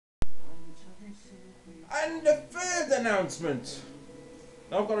And the third announcement.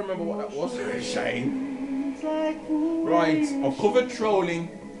 Now I've got to remember what that was. Shame. Right, I've covered trolling.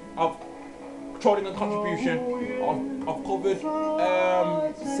 I've trolling and contribution. I've covered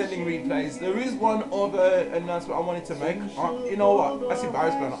sending replays. There is one other announcement I wanted to make. You know what? That's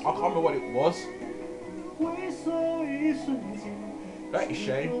embarrassing. I can't remember what it was. That is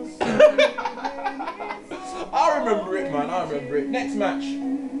shame. I remember it, man. I remember it. Next match.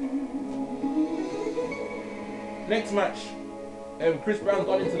 Chris Brown's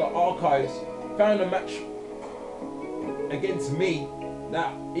gone into the archives, found a match against me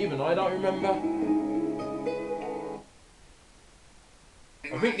that even I don't remember.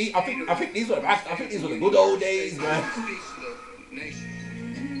 I think these were the good old days, man.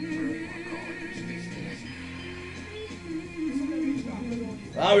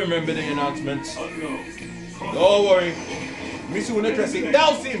 I remember the announcements. Don't worry. We soon address it.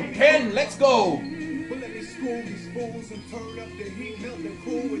 Dhalsim, Ken, let's go. These fools and turn up the heat, melt the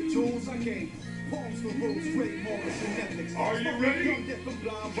cool with tools I gave. Palms for roads, great morals and ethics. Are you ready?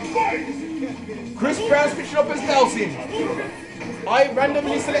 Chris Brown's pitching up as Dhalsim. I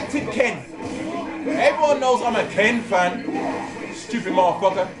randomly selected Ken. Everyone knows I'm a Ken fan. Stupid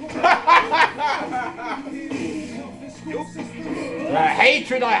motherfucker.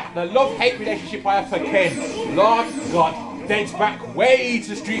 The love-hate relationship I have for Ken, Lord God, dates back way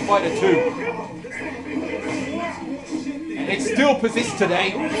to Street Fighter 2. It still persists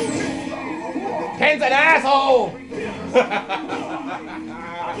today. Ken's an asshole!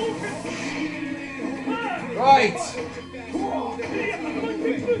 Right.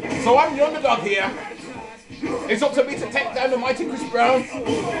 So I'm the underdog here. It's up to me to take down the mighty Chris Brown.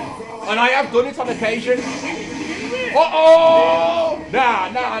 And I have done it on occasion. Uh-oh! Nah.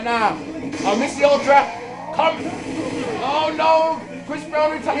 I missed the ultra. Come. Oh no! Chris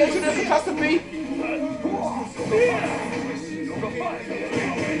Brown retaliation and catastrophe.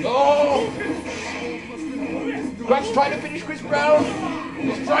 Oh! Grant's trying to finish Chris Brown.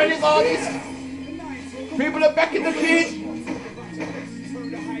 He's trying his hardest. People are backing the kid.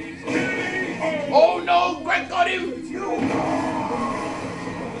 Oh no! Grant got him!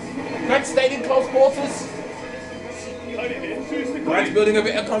 Grant stayed in close quarters. Grant's building a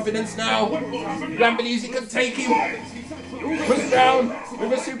bit of confidence now. Grant believes he can take him. Chris Brown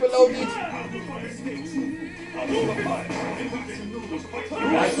with a super loaded.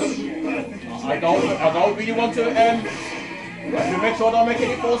 I don't really want to make sure I don't make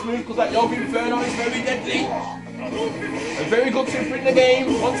any false moves because that Yogi Inferno is very deadly. A very good super in the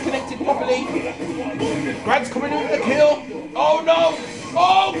game, once connected properly. Grant's coming in with the kill. Oh no!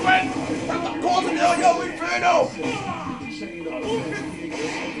 Oh, Grant! Caught the Yogi Inferno!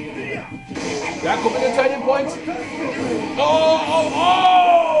 That could be the turning point. Oh!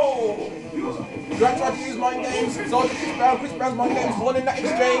 Grant tried to use mind games, so Chris Brown's mind games won in that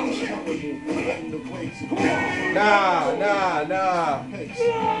exchange. Nah.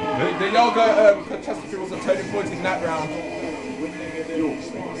 The yoga catastrophe was a turning point in that round.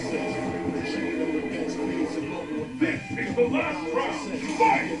 This is the last round.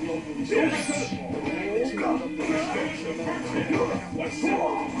 Fight!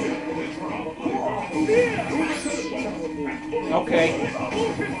 Okay.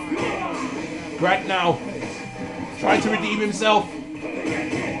 Grant now. Trying to redeem himself.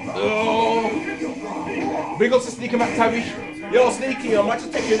 Oh. Big ups to Sneaky McTavish. Yo, Sneaky, I might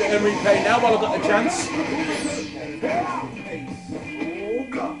just take you to the replay now while I've got the chance.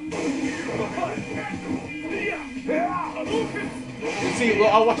 You see,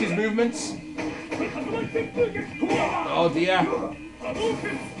 well, I'll watch his movements. Oh dear.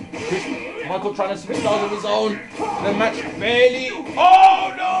 Michael trying to switch styles of his own. The match barely.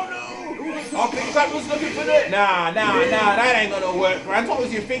 Oh no! I think Grant was looking for the. Nah, that ain't gonna work, Grant. What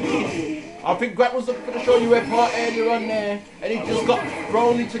was you thinking? I think Grant was looking for the show you were part earlier on there, and he just got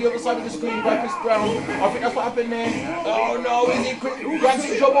thrown into the other side of the screen by Chris Brown. I think that's what happened there. Oh no, is he Grant's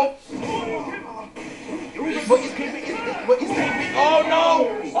in trouble? But he's keeping. Oh no!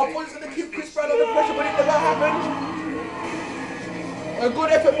 I thought he was gonna keep Chris Brown under pressure, but it never happened. A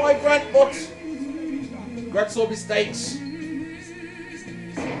good effort by Grant, but Grant saw mistakes.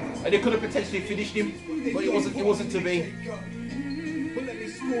 And they could have potentially finished him, but it wasn't to be.